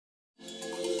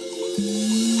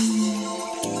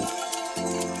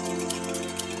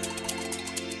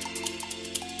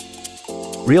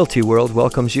Realty World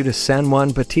welcomes you to San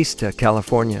Juan Bautista,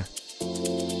 California.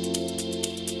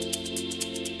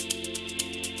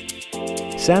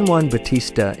 San Juan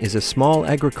Bautista is a small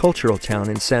agricultural town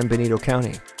in San Benito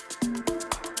County.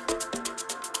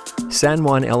 San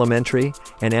Juan Elementary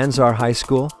and Anzar High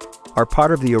School are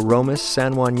part of the Aromas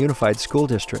San Juan Unified School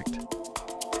District.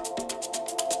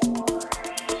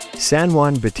 San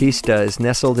Juan Bautista is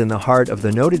nestled in the heart of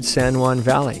the noted San Juan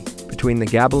Valley between the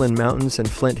Gabilan Mountains and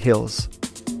Flint Hills.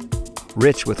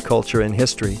 Rich with culture and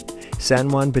history, San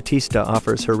Juan Bautista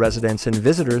offers her residents and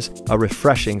visitors a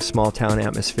refreshing small-town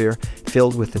atmosphere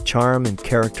filled with the charm and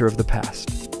character of the past.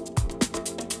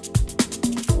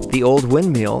 The old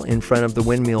windmill in front of the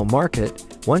Windmill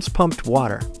Market once pumped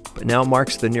water, but now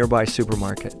marks the nearby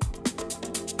supermarket.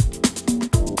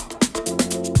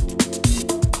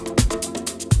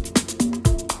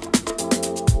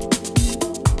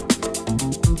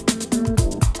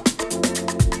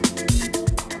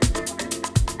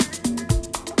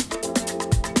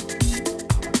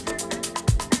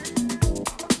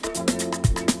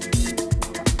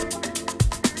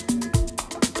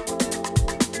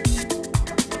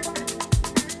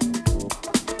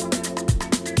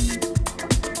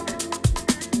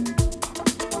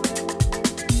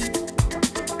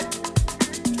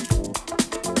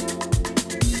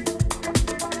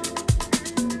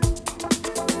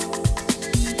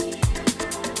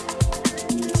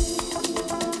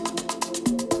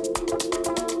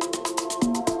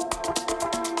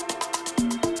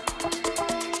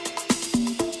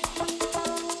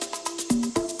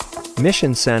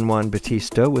 Mission San Juan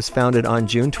Bautista was founded on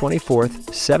June 24,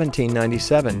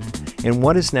 1797, in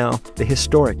what is now the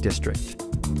Historic District.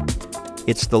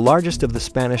 It's the largest of the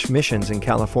Spanish missions in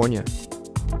California.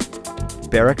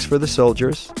 Barracks for the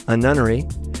soldiers, a nunnery,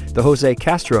 the Jose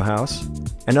Castro House,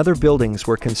 and other buildings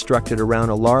were constructed around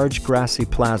a large grassy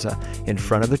plaza in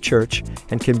front of the church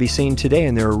and can be seen today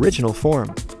in their original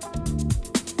form.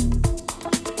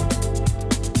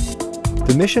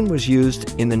 The mission was used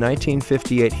in the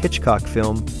 1958 Hitchcock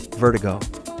film, Vertigo.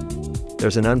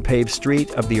 There's an unpaved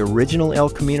street of the original El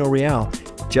Camino Real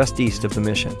just east of the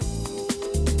mission.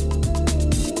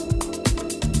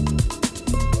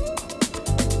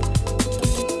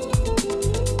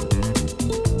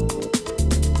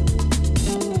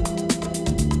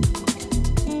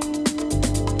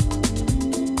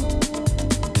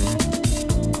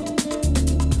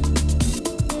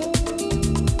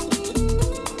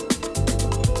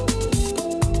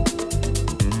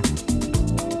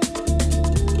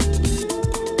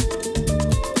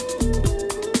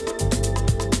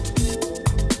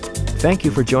 Thank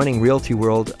you for joining Realty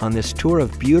World on this tour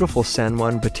of beautiful San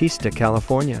Juan Bautista,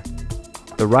 California.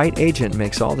 The right agent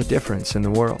makes all the difference in the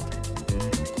world.